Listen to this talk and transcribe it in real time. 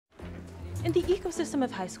In the ecosystem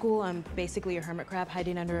of high school, I'm basically a hermit crab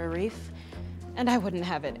hiding under a reef, and I wouldn't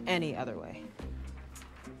have it any other way.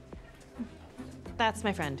 That's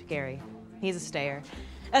my friend, Gary. He's a stayer.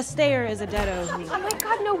 A stayer is a deado who... Oh my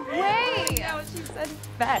God, no way! Oh, she said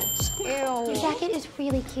fetch. Ew. Your jacket is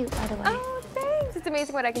really cute, by the way. Oh, thanks. It's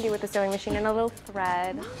amazing what I can do with the sewing machine and a little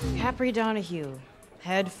thread. Capri Donahue,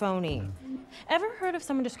 head phony. Ever heard of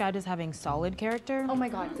someone described as having solid character? Oh my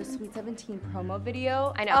God, the Sweet 17 promo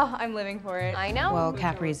video. I know. Oh, I'm living for it. I know. Well,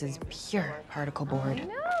 Capri's is pure particle board. I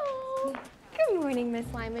know. Good morning, Miss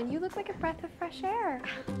Lyman. You look like a breath of fresh air.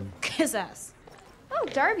 Kiss ass. Oh,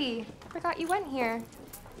 Darby. Forgot you went here.